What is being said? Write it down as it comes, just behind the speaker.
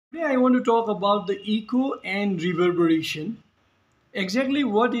Today I want to talk about the echo and reverberation, exactly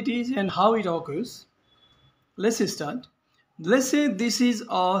what it is and how it occurs. Let's start. Let's say this is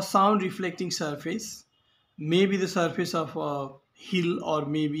a sound reflecting surface, maybe the surface of a hill or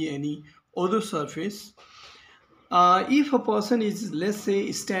maybe any other surface. If a person is, let's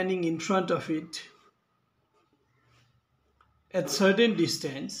say, standing in front of it at certain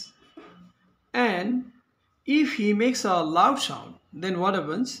distance, and if he makes a loud sound, then what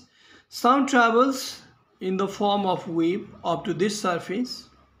happens? Sound travels in the form of wave up to this surface,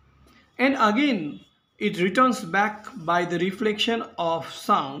 and again it returns back by the reflection of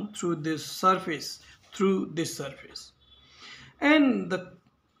sound through this surface. And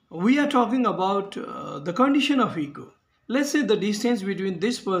we are talking about the condition of echo. Let's say the distance between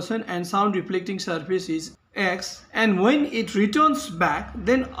this person and sound reflecting surface is x, and when it returns back,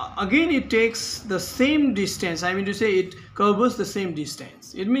 then again it takes the same distance. I mean to say, it covers the same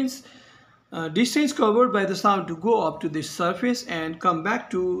distance. It means distance covered by the sound to go up to this surface and come back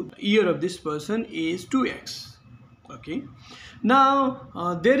to the ear of this person is 2x. Okay.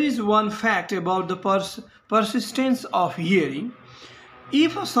 Now there is one fact about the persistence of hearing.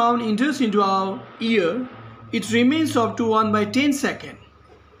 If a sound enters into our ear, it remains up to 1 by 10 seconds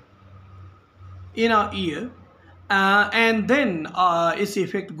in our ear, and then its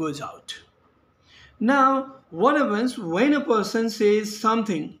effect goes out. Now, what happens when a person says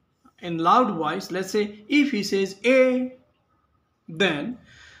something in loud voice? Let's say if he says A, then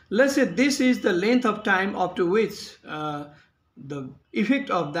let's say this is the length of time up to which the effect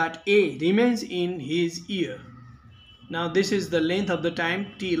of that A remains in his ear. Now this is the length of the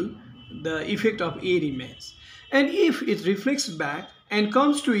time till the effect of A remains. And if it reflects back and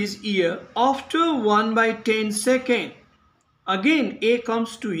comes to his ear after 1 by 10 seconds, again A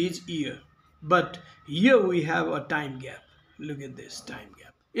comes to his ear. But here we have a time gap. Look at this time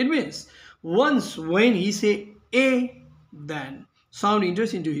gap. It means once when he say A, then sound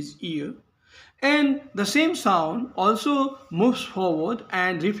enters into his ear, and the same sound also moves forward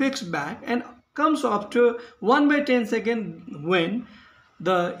and reflects back and comes after 1 by 10 seconds when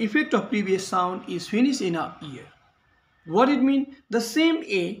the effect of previous sound is finished in our ear. What it means? The same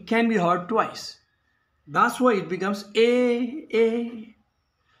A can be heard twice. That's why it becomes A.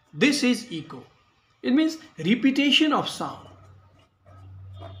 This is echo. It means repetition of sound.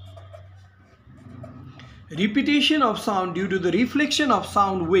 Repetition of sound due to the reflection of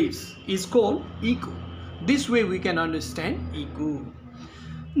sound waves is called echo. This way we can understand echo.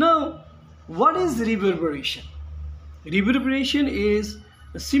 Now, what is reverberation? Reverberation is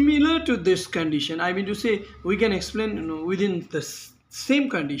similar to this condition. I mean to say, we can explain within the same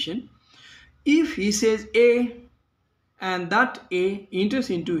condition. If he says A and that A enters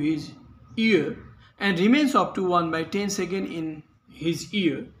into his ear and remains up to 1 by 10 seconds in his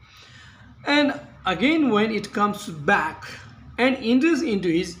ear, and again when it comes back and enters into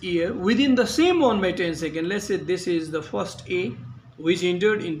his ear within the same 1 by 10 seconds, let's say this is the first A which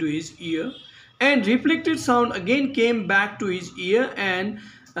entered into his ear, and reflected sound again came back to his ear, and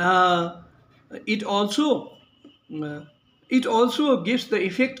it also gives the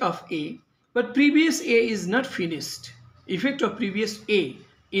effect of A, but previous A is not finished. Effect of previous A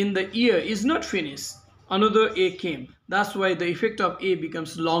in the ear is not finished. Another A came. That's why the effect of A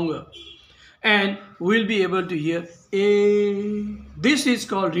becomes longer, and we'll be able to hear A. This is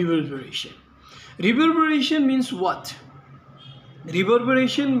called reverberation. Reverberation means what?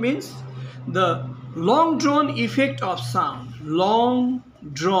 Reverberation means the long drawn effect of sound. Long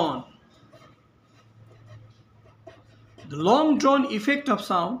drawn. The long drawn effect of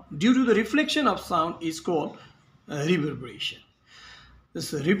sound due to the reflection of sound is called reverberation.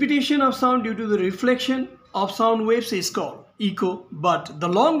 This repetition of sound due to the reflection of sound waves is called echo, but the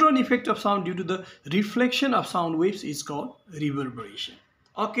long drawn effect of sound due to the reflection of sound waves is called reverberation.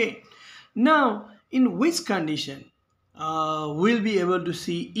 Okay, now in which condition we'll be able to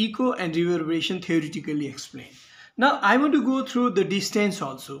see echo and reverberation theoretically explained. Now I want to go through the distance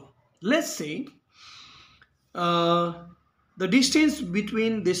also. Let's say the distance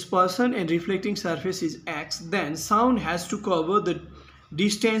between this person and reflecting surface is x, then sound has to cover the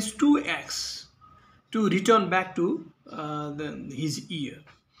distance 2x to return back to his ear,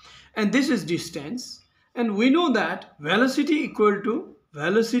 and this is distance, and we know that velocity equal to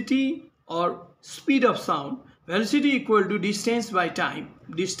velocity or speed of sound, velocity equal to distance by time.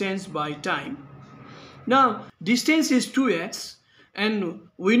 Now distance is 2x, and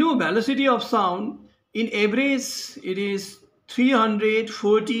we know velocity of sound in average it is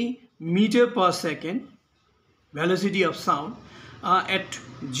 340 meter per second. Velocity of sound at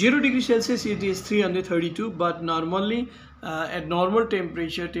 0 degree Celsius it is 332, but normally at normal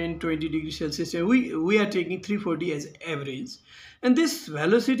temperature 10-20 degrees Celsius, and we are taking 340 as average, and this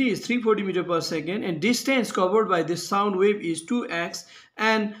velocity is 340 meter per second, and distance covered by this sound wave is 2x,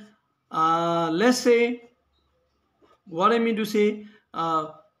 and let's say, what I mean to say,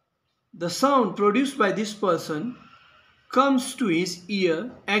 the sound produced by this person comes to his ear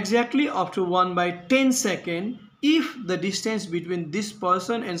exactly after 1 by 10 second if the distance between this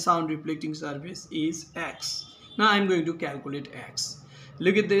person and sound reflecting surface is x. Now I'm going to calculate x.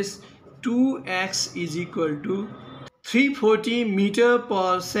 Look at this. 2x is equal to 340 meter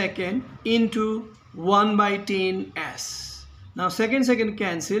per second into 1 by 10 s. Now second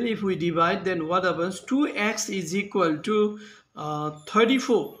cancel. If we divide, then what happens? 2x is equal to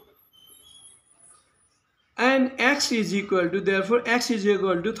 34, and x is equal to, therefore x is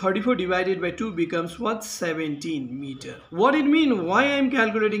equal to 34 divided by 2 becomes what? 17 meter. What it mean? Why I am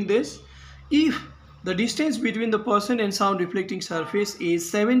calculating this? If the distance between the person and sound reflecting surface is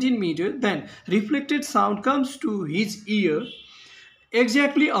 17 meter, then reflected sound comes to his ear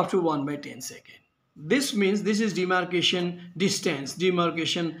exactly after 1 by 10 second. This means this is demarcation distance,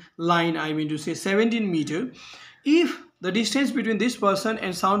 demarcation line, I mean to say 17 meter. If the distance between this person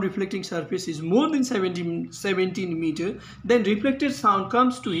and sound reflecting surface is more than 17 meter, then reflected sound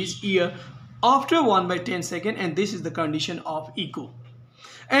comes to his ear after 1 by 10 second, and this is the condition of echo.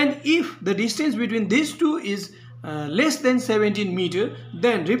 And if the distance between these two is less than 17 meter,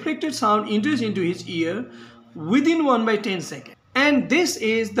 then reflected sound enters into his ear within 1 by 10 seconds. And this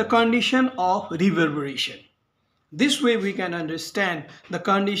is the condition of reverberation. This way we can understand the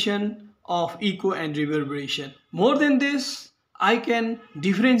condition of echo and reverberation. More than this, I can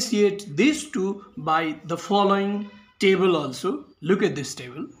differentiate these two by the following table also. Look at this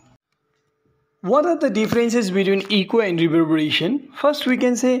table. What are the differences between echo and reverberation? First, we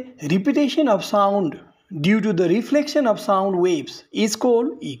can say repetition of sound due to the reflection of sound waves is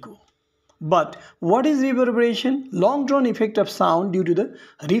called echo. But what is reverberation? Long drawn effect of sound due to the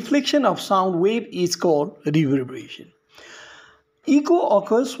reflection of sound wave is called reverberation. Echo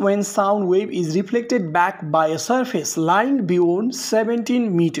occurs when sound wave is reflected back by a surface lying beyond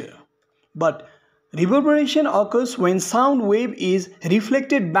 17 meter. But reverberation occurs when sound wave is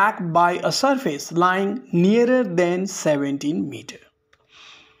reflected back by a surface lying nearer than 17 meter.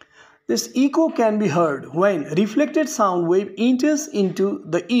 This echo can be heard when reflected sound wave enters into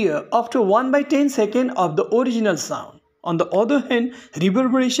the ear after 1 by 10 second of the original sound. On the other hand,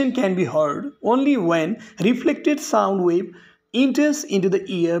 reverberation can be heard only when reflected sound wave enters into the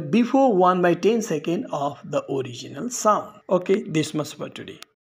ear before 1 by 10 second of the original sound. Okay, this much for today.